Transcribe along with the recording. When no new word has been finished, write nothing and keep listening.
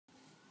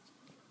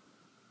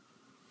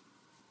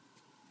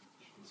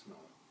smell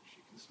it.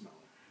 She can smell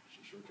it.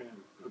 She sure can.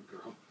 Good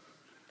girl.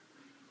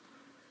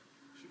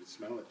 She can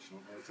smell it. She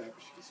don't know what's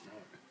happening. She can smell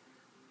it.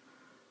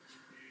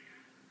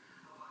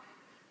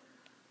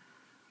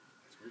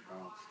 That's where it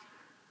bounced.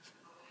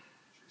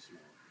 She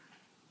smells it.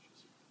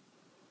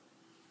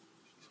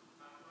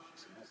 She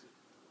smells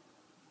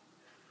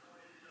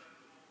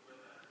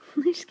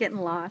it. She's getting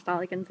lost. All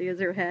I can see is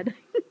her head.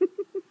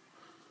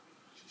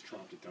 She's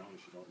tromped it down.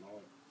 She don't know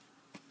it.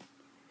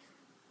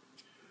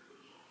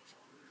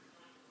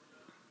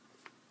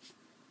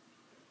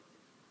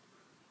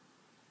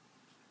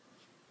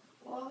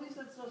 Well, at least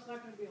it's not going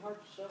to be hard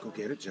to shovel. Go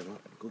get it, Gemma.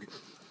 Go get it.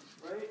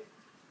 Right?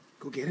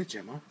 Go get it,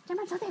 Gemma.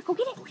 Gemma, it's out there. Go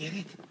get it. Go get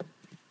it.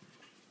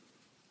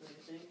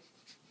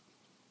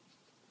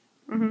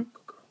 Mm-hmm. Go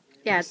girl.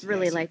 Yeah, Yes, it's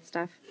really yes. light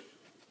stuff.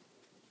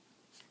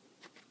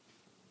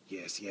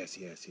 Yes, yes,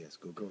 yes, yes.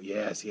 Go, go.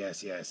 Yes,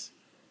 yes, yes.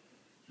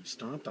 You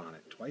stomped on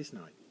it twice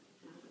now.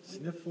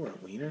 Sniff for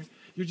it, Wiener.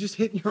 You're just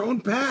hitting your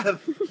own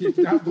path. You're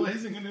not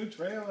blazing a new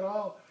trail at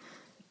all.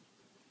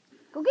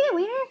 Go get it,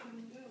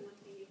 Wiener.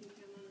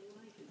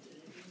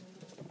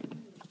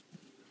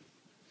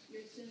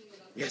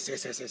 Yes,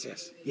 yes, yes, yes,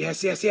 yes.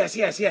 Yes, yes, yes,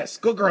 yes, yes.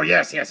 Good girl.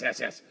 Yes, yes, yes,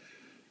 yes.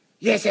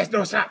 Yes, yes,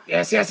 no, stop.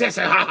 Yes, yes, yes.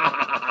 Ha, ha, ha,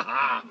 ha,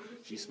 ha.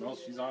 She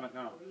smells. She's on it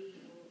now.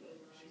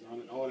 She's on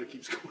it. Oh, and it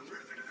keeps going further.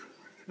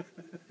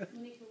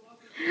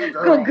 Good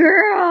girl. Good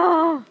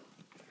girl.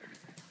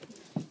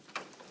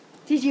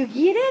 Did you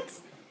get it?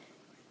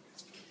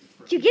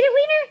 Did you get it,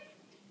 Wiener?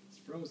 It's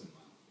frozen.